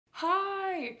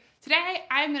Yay! Today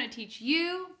I'm going to teach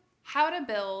you how to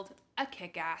build a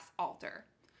kick-ass altar.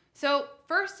 So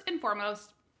first and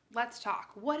foremost, let's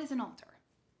talk. What is an altar?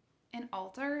 An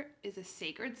altar is a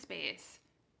sacred space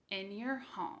in your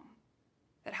home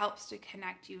that helps to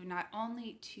connect you not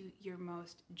only to your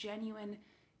most genuine,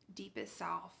 deepest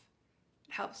self,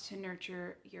 it helps to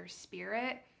nurture your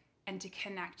spirit and to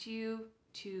connect you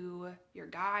to your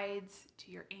guides,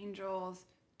 to your angels,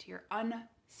 to your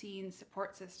unseen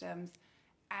support systems,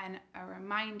 and a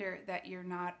reminder that you're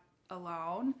not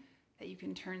alone, that you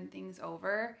can turn things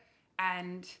over,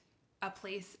 and a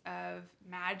place of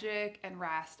magic and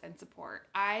rest and support.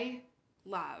 I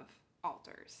love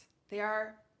altars. They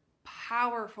are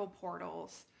powerful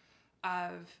portals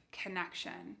of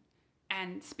connection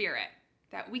and spirit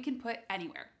that we can put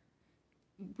anywhere.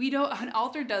 An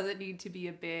altar doesn't need to be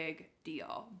a big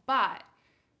deal, but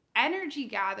energy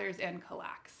gathers and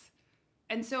collects.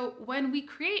 And so when we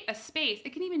create a space,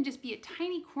 it can even just be a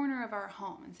tiny corner of our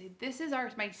home and say, this is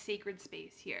my sacred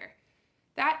space here.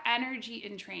 That energy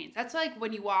entrains. That's like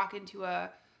when you walk into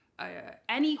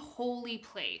any holy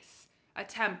place, a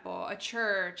temple, a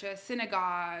church, a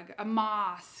synagogue, a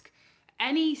mosque,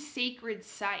 any sacred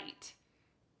site.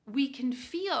 We can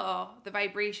feel the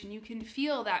vibration. You can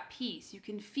feel that peace. You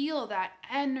can feel that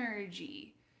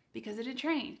energy because it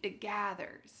entrains, it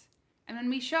gathers. And when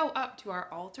we show up to our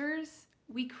altars,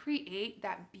 we create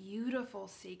that beautiful,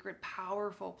 sacred,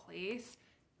 powerful place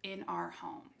in our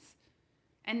homes.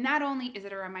 And not only is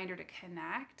it a reminder to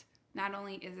connect, not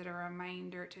only is it a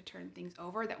reminder to turn things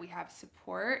over, that we have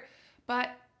support,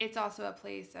 but it's also a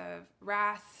place of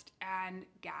rest and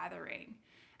gathering.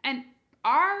 And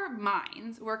our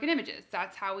minds work in images.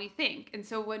 That's how we think. And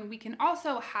so when we can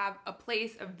also have a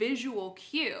place, a visual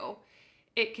cue,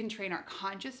 it can train our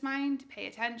conscious mind to pay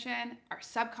attention, our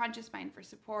subconscious mind for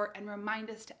support, and remind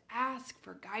us to ask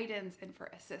for guidance and for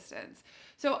assistance.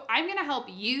 So I'm going to help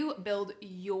you build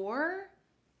your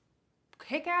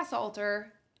kick-ass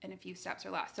altar in a few steps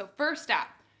or less. So first step,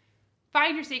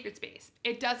 find your sacred space.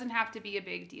 It doesn't have to be a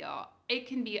big deal. It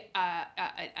can be a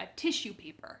tissue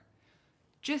paper.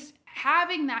 Just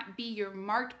having that be your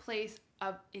marked place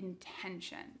of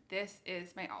intention. This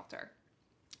is my altar.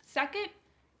 Second,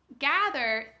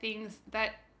 gather things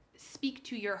that speak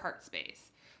to your heart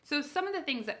space. So some of the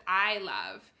things that I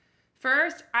love.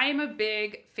 First, I am a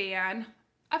big fan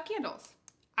of candles.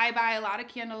 I buy a lot of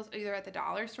candles either at the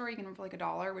dollar store, you can get them for like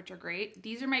 $1, which are great.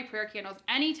 These are my prayer candles.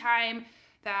 Anytime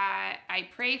that I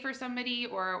pray for somebody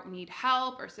or need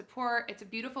help or support, it's a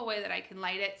beautiful way that I can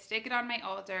light it, stick it on my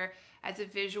altar as a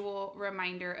visual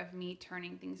reminder of me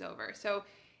turning things over. So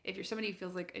if you're somebody who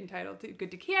feels like entitled to good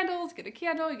to candles, get a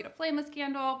candle, you get a flameless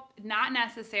candle. Not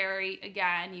necessary.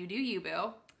 Again, you do you,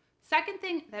 boo. Second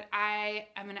thing that I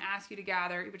am going to ask you to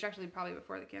gather, which actually probably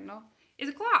before the candle, is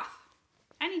a cloth.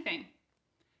 Anything.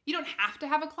 You don't have to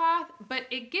have a cloth, but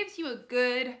it gives you a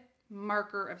good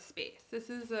marker of space.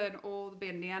 This is an old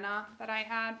bandana that I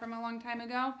had from a long time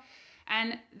ago.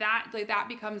 And that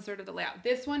becomes sort of the layout.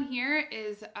 This one here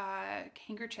is a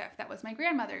handkerchief that was my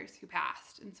grandmother's who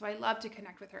passed. And so I love to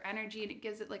connect with her energy, and it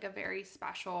gives it like a very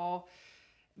special,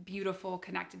 beautiful,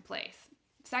 connected place.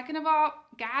 Second of all,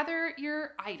 gather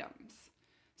your items.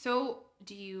 So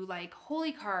do you like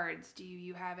holy cards? Do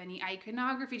you have any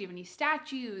iconography? Do you have any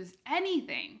statues?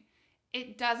 Anything.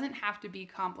 It doesn't have to be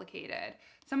complicated.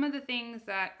 Some of the things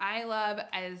that I love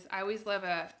is I always love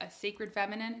a sacred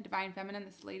feminine, a divine feminine,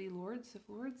 this Lady Lords of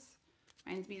Lords.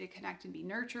 Reminds me to connect and be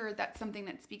nurtured. That's something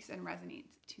that speaks and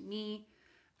resonates to me.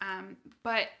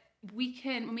 But we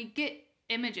can, when we get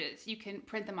images, you can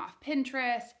print them off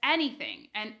Pinterest, anything.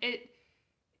 And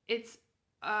it's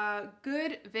a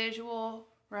good visual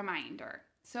reminder.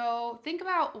 So think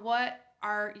about what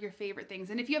are your favorite things.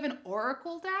 And if you have an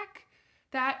oracle deck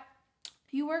that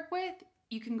you work with,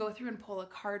 you can go through and pull a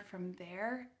card from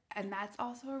there. And that's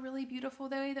also a really beautiful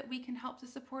way that we can help to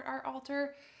support our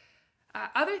altar.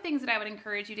 Other things that I would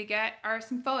encourage you to get are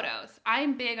some photos.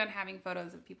 I'm big on having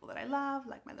photos of people that I love,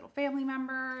 like my little family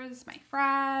members, my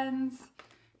friends,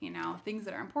 things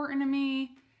that are important to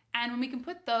me. And when we can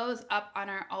put those up on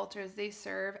our altars, they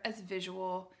serve as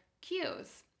visual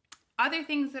cues. Other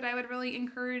things that I would really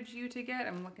encourage you to get,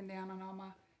 I'm looking down on all my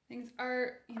things,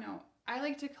 are, I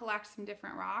like to collect some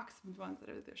different rocks, some ones that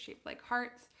are shaped like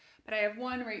hearts, but I have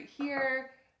one right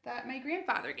here that my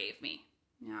grandfather gave me.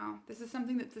 This is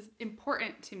something that's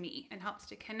important to me and helps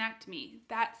to connect me.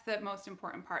 That's the most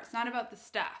important part. It's not about the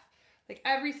stuff. Like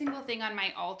every single thing on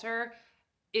my altar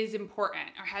is important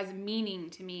or has meaning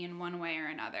to me in one way or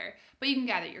another. But you can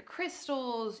gather your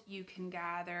crystals, you can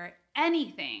gather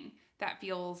anything that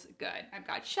feels good. I've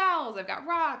got shells, I've got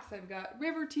rocks, I've got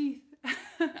river teeth.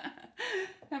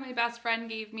 that my best friend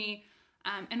gave me.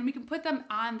 And we can put them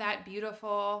on that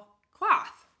beautiful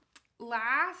cloth.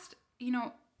 Last,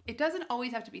 it doesn't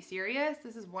always have to be serious.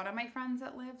 This is one of my friends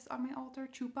that lives on my altar,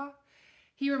 Chupa.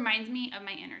 He reminds me of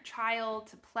my inner child,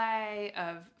 to play,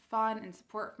 of fun and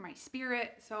support for my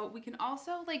spirit. So we can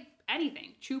also, like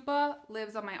anything, Chupa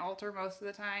lives on my altar most of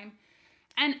the time.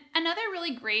 And another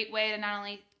really great way to not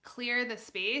only clear the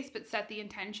space, but set the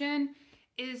intention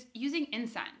is using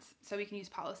incense. So we can use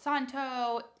Palo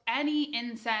Santo, any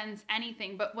incense,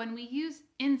 anything. But when we use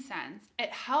incense, it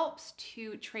helps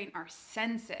to train our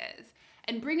senses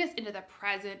and bring us into the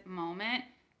present moment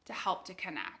to help to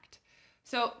connect.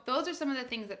 So those are some of the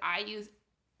things that I use.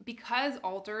 Because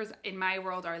altars in my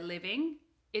world are living,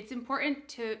 it's important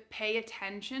to pay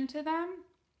attention to them,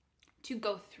 to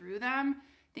go through them,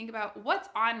 think about what's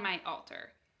on my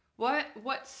altar.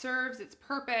 What serves its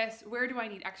purpose? Where do I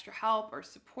need extra help or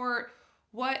support?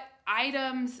 What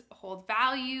items hold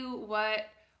value?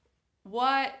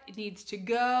 What needs to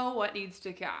go? What needs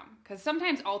to come? Because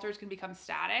sometimes altars can become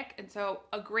static. And so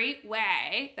a great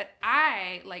way that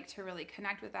I like to really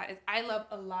connect with that is I love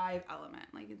a live element.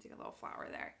 Like you can see a little flower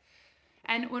there.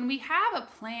 And when we have a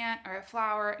plant or a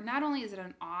flower, not only is it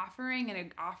an offering and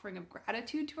an offering of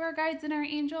gratitude to our guides and our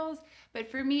angels,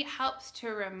 but for me, it helps to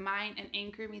remind and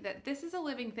anchor me that this is a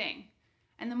living thing.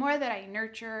 And the more that I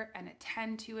nurture and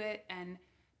attend to it and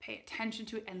pay attention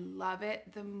to it and love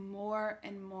it, the more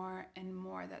and more and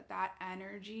more that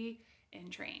energy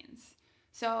entrains.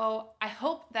 So I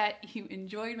hope that you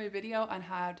enjoyed my video on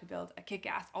how to build a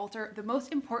kick-ass altar. The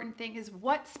most important thing is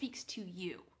what speaks to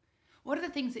you. What are the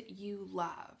things that you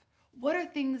love? What are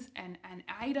things and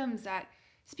items that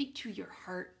speak to your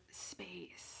heart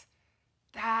space?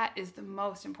 That is the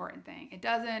most important thing. It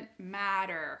doesn't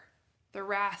matter. The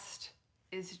rest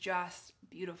is just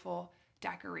beautiful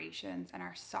decorations and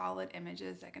our solid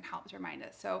images that can help to remind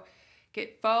us. So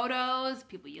get photos,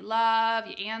 people you love,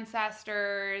 your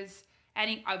ancestors,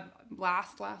 any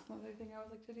last other thing I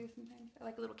would like to do sometimes. I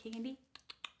like a little candy.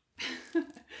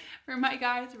 For my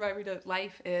guides, remember that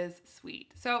life is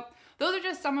sweet. So those are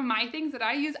just some of my things that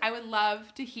I use. I would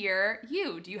love to hear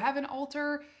you. Do you have an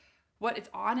altar? What is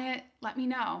on it? Let me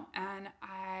know. And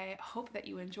I hope that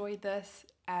you enjoyed this.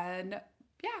 And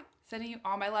yeah, sending you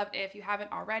all my love. If you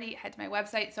haven't already, head to my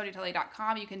website,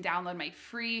 soniatully.com. You can download my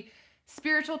free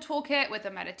spiritual toolkit with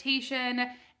a meditation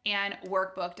and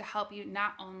workbook to help you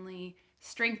not only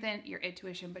strengthen your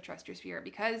intuition, but trust your spirit,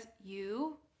 because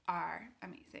you are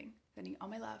amazing. Sending you all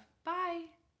my love. Bye.